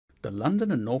The London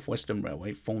and North Western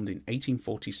Railway formed in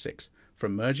 1846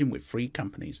 from merging with three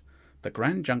companies: the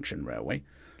Grand Junction Railway,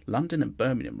 London and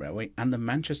Birmingham Railway, and the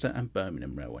Manchester and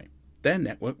Birmingham Railway. Their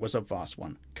network was a vast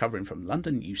one, covering from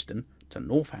London Euston to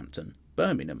Northampton,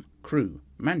 Birmingham, Crewe,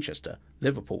 Manchester,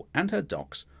 Liverpool and her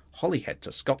docks, Holyhead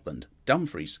to Scotland,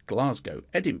 Dumfries, Glasgow,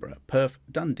 Edinburgh, Perth,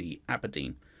 Dundee,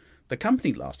 Aberdeen. The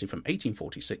company lasted from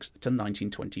 1846 to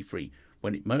 1923,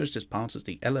 when it merged as part of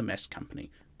the LMS company,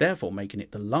 therefore making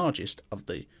it the largest of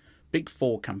the Big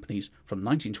Four companies from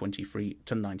 1923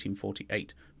 to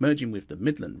 1948, merging with the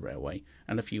Midland Railway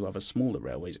and a few other smaller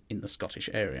railways in the Scottish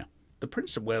area. The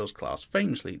Prince of Wales class,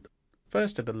 famously the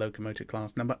first of the locomotive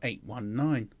class number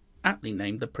 819, aptly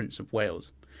named the Prince of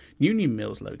Wales. Union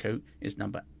Mill's loco is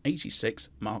number 86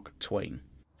 Mark Twain.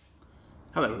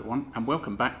 Hello everyone and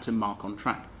welcome back to Mark on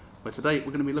Track, where today we're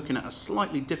going to be looking at a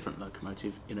slightly different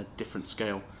locomotive in a different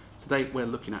scale. Today we're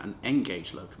looking at an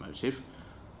N-gauge locomotive,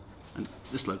 and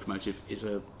this locomotive is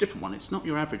a different one. It's not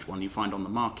your average one you find on the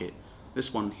market.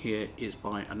 This one here is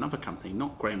by another company,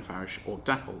 not Graham Farish or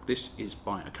Dapple. This is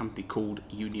by a company called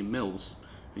Union Mills.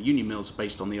 Union Mills are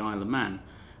based on the Isle of Man,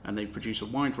 and they produce a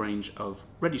wide range of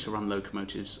ready-to-run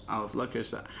locomotives, of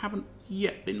locos that haven't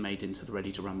yet been made into the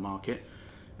ready-to-run market.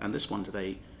 And this one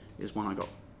today is one I got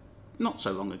not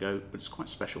so long ago, but it's quite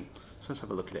special. So let's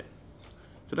have a look at it.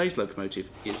 Today's locomotive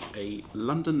is a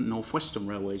London North Western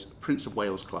Railway's Prince of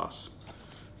Wales class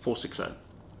 460.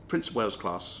 Prince of Wales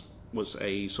class was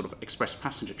a sort of express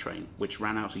passenger train which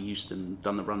ran out of Euston,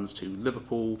 done the runs to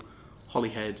Liverpool,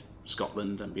 Holyhead,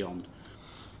 Scotland and beyond.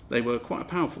 They were quite a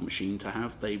powerful machine to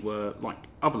have. They were, like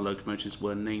other locomotives,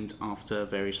 were named after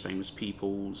various famous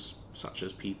peoples, such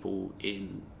as people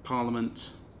in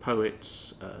Parliament,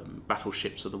 poets,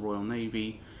 battleships of the Royal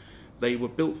Navy. They were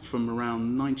built from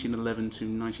around 1911 to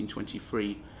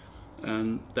 1923.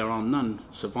 There are none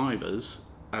survivors,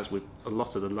 as with a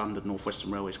lot of the London North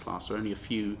Western Railways class. There are only a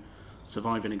few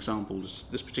surviving examples.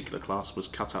 This particular class was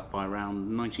cut up by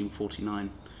around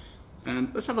 1949.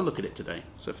 And let's have a look at it today.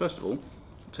 So first of all,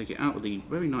 I'll take it out of the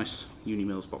very nice Union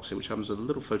Mills box here, which comes with a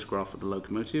little photograph of the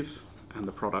locomotive and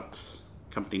the product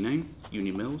company name,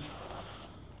 Union Mills.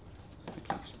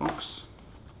 Take out this box,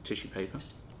 tissue paper,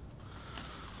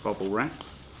 bubble wrap,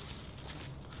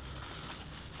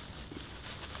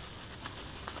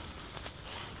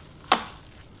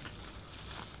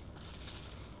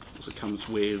 also comes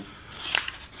with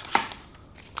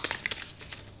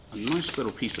a nice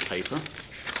little piece of paper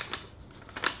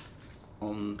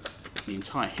on the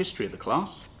entire history of the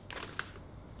class,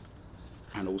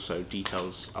 and also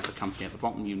details of the company at the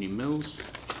bottom, Union Mills,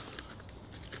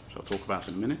 which I'll talk about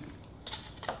in a minute.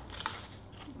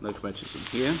 Locomotives in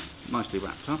here, nicely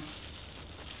wrapped up.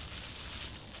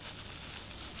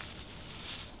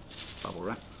 Bubble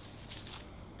wrap.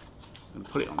 I'm going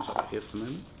to put it on top here for the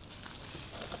moment.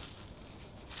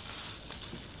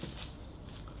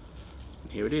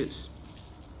 And here it is.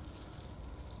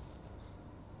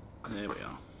 There we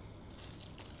are.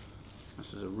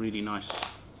 This is a really nice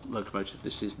locomotive.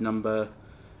 This is number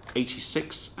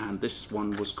 86, and this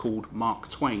one was called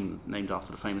Mark Twain, named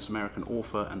after the famous American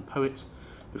author and poet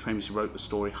who famously wrote the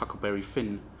story Huckleberry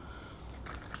Finn.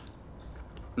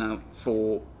 Now,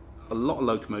 for a lot of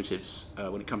locomotives,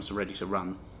 when it comes to ready to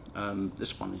run,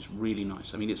 this one is really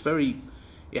nice. I mean,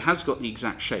 it has got the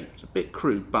exact shape. It's a bit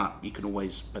crude, but you can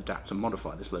always adapt and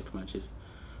modify this locomotive.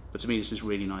 But to me, this is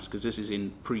really nice because this is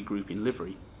in pre-grouping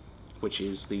livery, which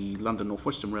is the London North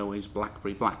Western Railway's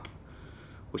Blackberry Black,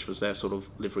 which was their sort of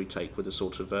livery take, with a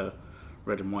sort of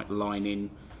red and white lining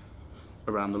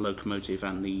around the locomotive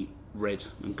and the red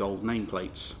and gold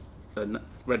nameplates,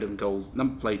 red and gold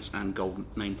number plates and gold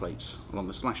nameplates along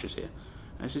the slashes here.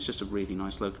 And this is just a really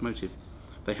nice locomotive.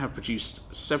 They have produced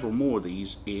several more of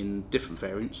these in different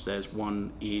variants. There's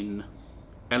one in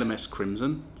LMS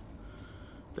Crimson,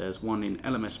 there's one in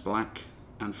LMS Black,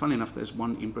 and funny enough there's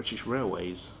one in British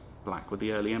Railways Black with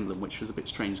the early emblem, which was a bit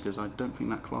strange because I don't think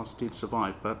that class did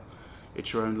survive, but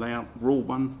it's your own layout. Rule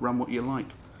one, run what you like.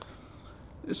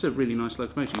 It's a really nice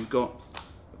locomotive. You've got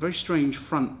a very strange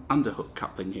front underhook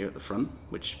coupling here at the front,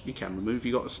 which you can remove.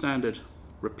 You've got a standard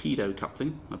Rapido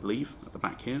coupling, I believe, at the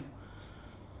back here.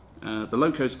 The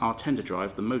locos are tender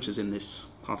drive. The motors in this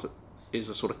part is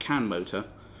a sort of can motor,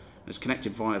 and it's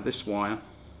connected via this wire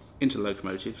into the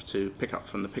locomotive to pick up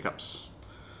from the pickups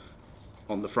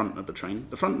on the front of the train.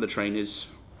 The front of the train is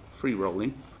free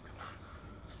rolling,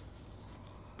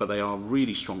 but they are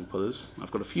really strong pullers.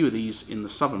 I've got a few of these in the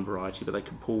southern variety, but they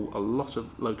can pull a lot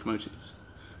of locomotives.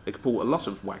 They can pull a lot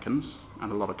of wagons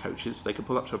and a lot of coaches. They can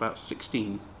pull up to about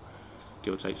 16,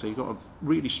 give or take. So you've got a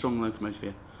really strong locomotive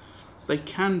here. They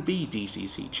can be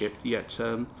DCC chipped, yet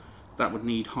that would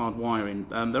need hard wiring.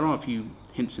 There are a few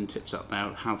hints and tips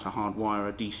about how to hardwire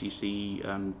a DCC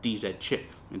DZ chip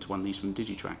into one of these from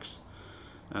Digitrax.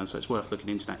 So it's worth looking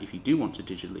into that if you do want to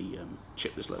digitally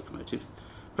chip this locomotive.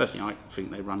 Personally, I think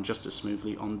they run just as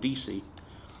smoothly on DC.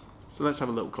 So let's have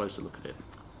a little closer look at it.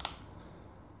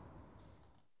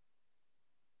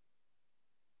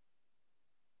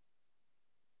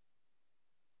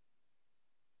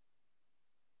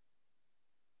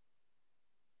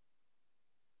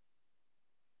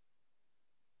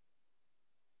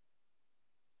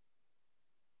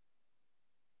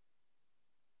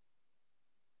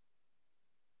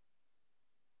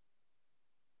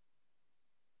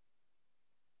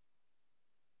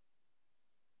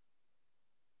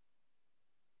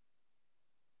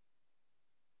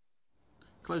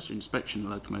 Closer inspection of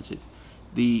the locomotive.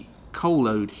 The coal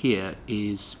load here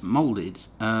is moulded.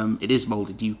 It is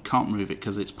moulded. You can't move it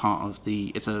because it's part of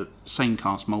the. It's a same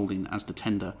cast moulding as the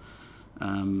tender,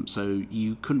 so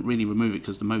you couldn't really remove it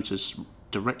because the motor's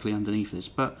directly underneath this.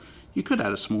 But you could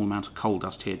add a small amount of coal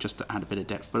dust here just to add a bit of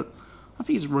depth. But I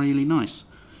think it's really nice.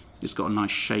 It's got a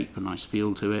nice shape, a nice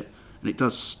feel to it, and it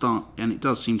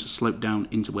does seem to slope down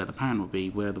into where the pan would be,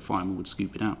 where the fireman would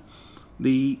scoop it out.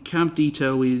 The cab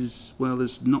detail is, well,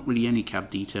 there's not really any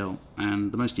cab detail,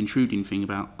 and the most intruding thing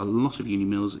about a lot of uni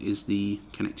mills is the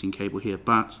connecting cable here,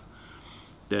 but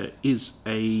there is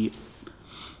I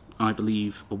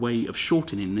believe, a way of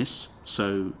shortening this.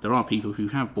 So there are people who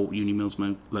have bought uni mills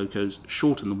locos,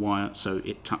 shorten the wire so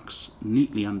it tucks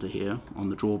neatly under here on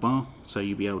the drawbar, so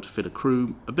you'll be able to fit a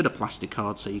crew, a bit of plastic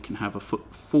card so you can have a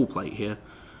full plate here,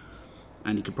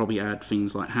 and you could probably add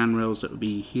things like handrails that would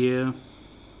be here,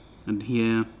 and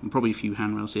here, and probably a few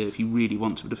handrails here if you really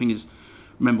want to. But the thing is,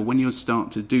 remember, when you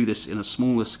start to do this in a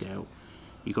smaller scale,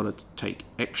 you've got to take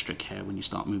extra care when you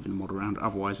start moving the mod around,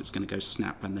 otherwise it's going to go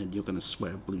snap and then you're going to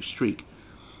swear a blue streak.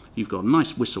 You've got a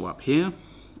nice whistle up here,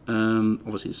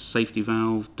 obviously it's a safety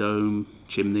valve, dome,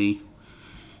 chimney.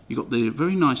 You've got the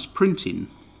very nice printing,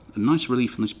 a nice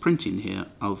relief from this printing here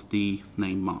of the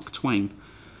name Mark Twain.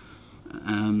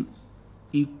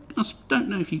 I don't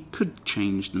know if you could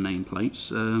change the nameplates.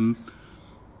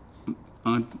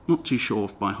 I'm not too sure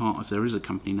by heart if there is a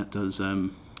company that does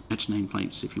etched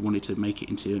nameplates if you wanted to make it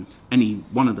into any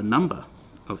one of the number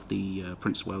of the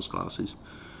Prince of Wales classes.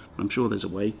 But I'm sure there's a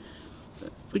way.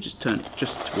 If we just turn it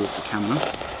just towards the camera,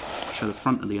 show the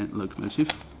front of the locomotive.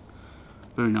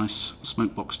 Very nice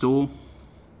smoke box door.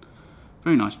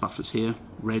 Very nice buffers here,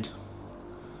 red.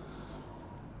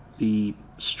 The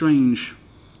strange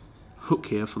hook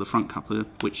here for the front coupler,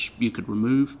 which you could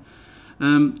remove.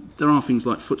 There are things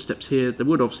like footsteps here. There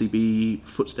would obviously be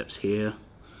footsteps here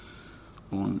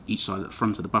on each side of the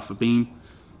front of the buffer beam,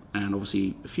 and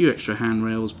obviously a few extra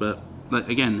handrails, but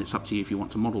again, it's up to you if you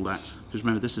want to model that, because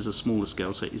remember, this is a smaller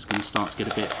scale, so it's going to start to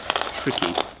get a bit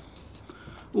tricky.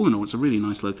 All in all, it's a really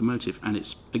nice locomotive, and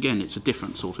it's a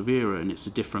different sort of era, and it's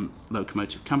a different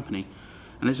locomotive company,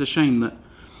 and it's a shame that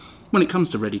when it comes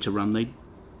to ready to run,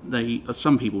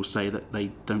 some people say that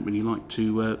they don't really like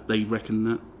to, they reckon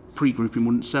that pre-grouping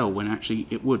wouldn't sell, when actually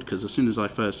it would, because as soon as I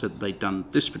first said they'd done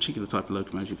this particular type of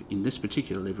locomotive in this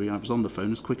particular livery, I was on the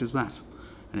phone as quick as that,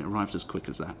 and it arrived as quick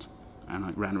as that, and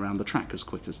I ran around the track as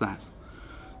quick as that.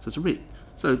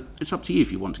 So it's up to you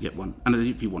if you want to get one, and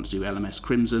if you want to do LMS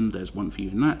Crimson, there's one for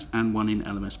you in that, and one in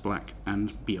LMS Black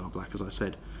and BR Black, as I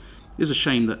said. It's a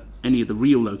shame that any of the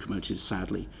real locomotives,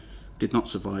 sadly, did not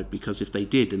survive, because if they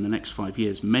did, in the next 5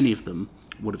 years, many of them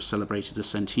would have celebrated the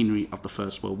centenary of the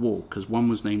First World War, because one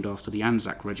was named after the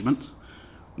Anzac Regiment,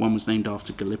 one was named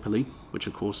after Gallipoli, which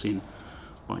of course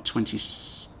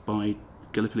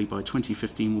Gallipoli by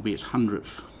 2015 will be its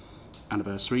 100th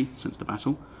anniversary since the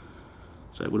battle.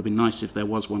 So it would have been nice if there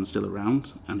was one still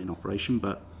around and in operation,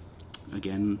 but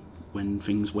again, when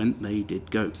things went, they did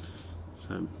go.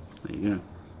 So there you go.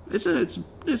 It's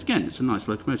a nice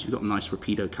locomotive. You've got a nice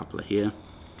rapido coupler here,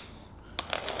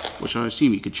 which I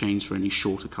assume you could change for any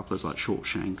shorter couplers like short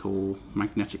shank or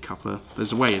magnetic coupler.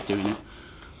 There's a way of doing it.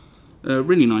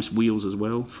 Really nice wheels as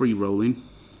well, free rolling.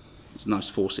 It's a nice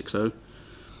 460.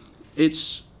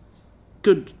 It's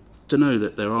good to know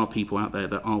that there are people out there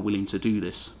that are willing to do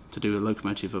this, to do a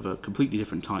locomotive of a completely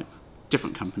different type,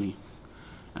 different company,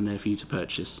 and there for you to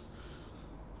purchase.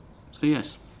 So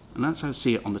yes, and that's how I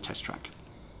see it on the test track.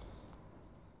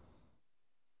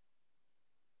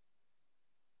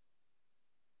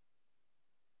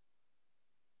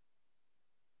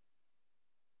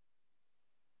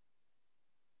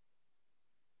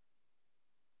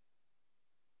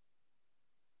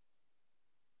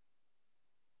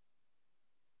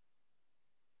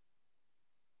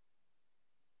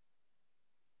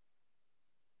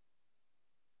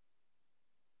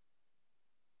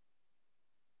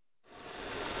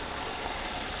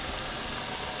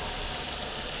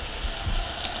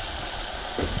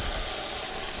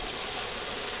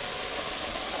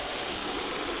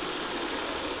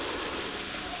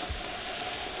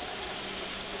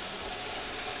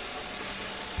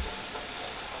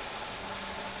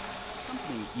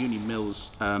 Union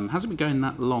Mills hasn't been going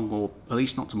that long, or at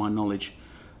least not to my knowledge.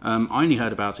 I only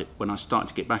heard about it when I started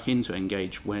to get back into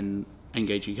Engage, when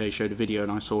Engage UK showed a video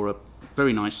and I saw a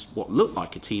very nice, what looked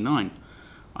like a T9.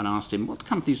 And I asked him, what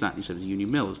company is that? And he said it was Union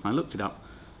Mills. And I looked it up,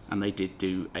 and they did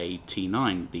do a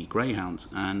T9, the Greyhound.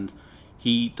 And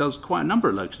he does quite a number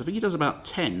of locos. I think he does about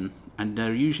 10, and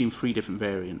they're usually in 3 different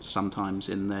variants, sometimes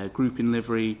in their grouping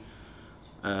livery,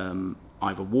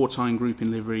 either wartime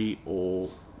grouping livery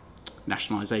or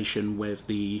nationalisation with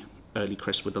the early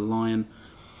crest with the lion.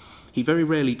 He very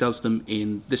rarely does them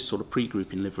in this sort of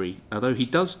pre-grouping livery, although he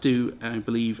does do, I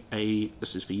believe,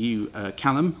 this is for you,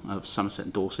 Callum of Somerset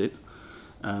and Dorset.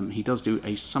 He does do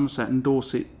a Somerset and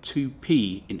Dorset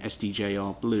 2P in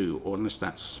SDJR blue, or unless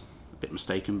that's a bit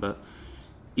mistaken, but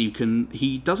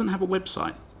he doesn't have a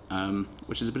website,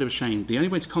 which is a bit of a shame. The only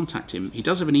way to contact him, he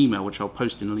does have an email, which I'll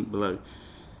post in a link below.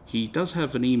 He does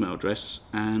have an email address,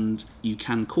 and you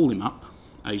can call him up.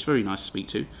 He's very nice to speak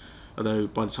to, although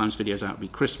by the time this video's out it'll be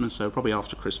Christmas, so probably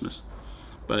after Christmas.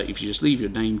 But if you just leave your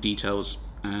name, details,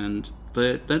 and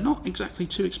they're not exactly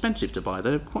too expensive to buy.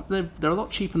 They're a lot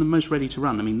cheaper than most ready to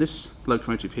run. I mean, this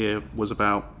locomotive here was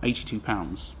about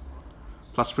 £82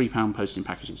 plus £3 posting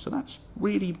packages, so that's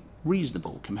really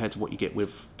reasonable compared to what you get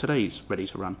with today's ready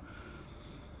to run.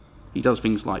 He does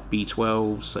things like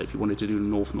B12, so if you wanted to do the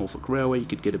North Norfolk Railway, you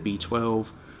could get a B12.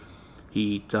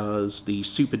 He does the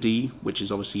Super D, which is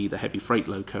obviously the heavy freight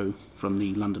loco from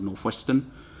the London North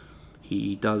Western.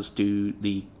 He does do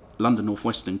the London North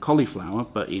Western Cauliflower,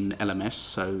 but in LMS,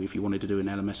 so if you wanted to do an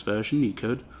LMS version, you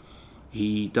could.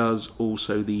 He does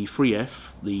also the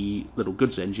 3F, the little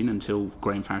goods engine, until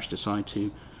Graham Farish decide to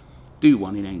do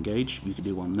one in Engage. You could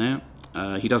do one there.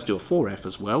 He does do a 4F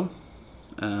as well.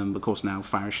 Of course, now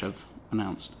Farish have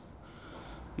announced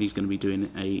he's going to be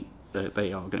doing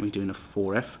they are going to be doing a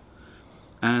 4F.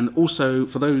 And also,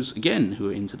 for those, again, who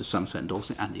are into the Somerset and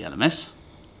Dorset and the LMS,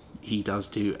 he does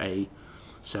do a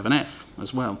 7F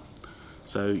as well.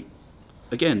 So,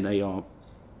 again, they are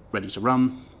ready to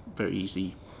run, very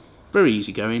easy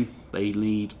going. They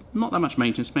need not that much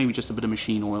maintenance, maybe just a bit of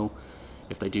machine oil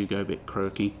if they do go a bit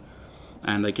croaky.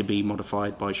 And they can be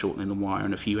modified by shortening the wire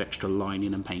and a few extra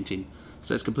lining and painting.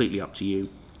 So it's completely up to you.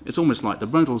 It's almost like the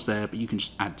model's there, but you can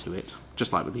just add to it,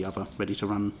 just like with the other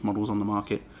ready-to-run models on the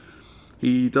market.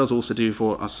 He does also do,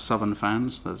 for us Southern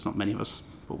fans, there's not many of us,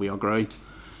 but we are growing,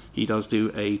 he does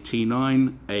do a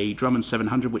T9, a Drummond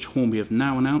 700, which Hornby have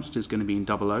now announced is going to be in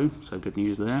 00, so good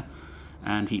news there.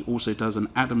 And he also does an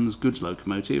Adams goods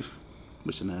locomotive,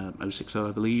 which is an 060,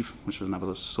 I believe, which was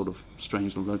another sort of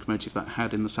strange little locomotive that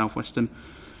had in the Southwestern.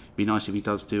 It'd be nice if he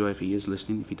does do, if he is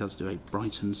listening, if he does do a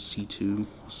Brighton C2,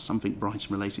 or something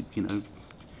Brighton related, you know,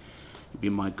 it'd be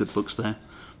in my good books there.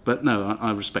 But no,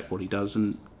 I respect what he does,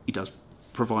 and he does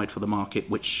provide for the market,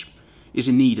 which is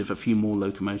in need of a few more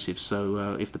locomotives,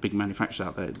 so if the big manufacturers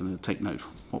out there are going to take note of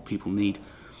what people need.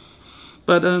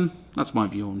 But that's my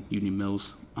view on Union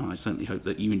Mills, and I certainly hope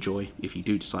that you enjoy. If you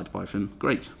do decide to buy from them,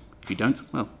 great. If you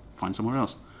don't, well, find somewhere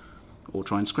else, or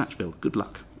try and scratch build. Good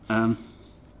luck.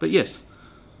 But yes,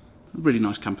 a really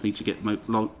nice company to get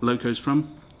locos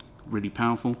from, really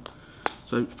powerful.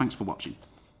 So thanks for watching.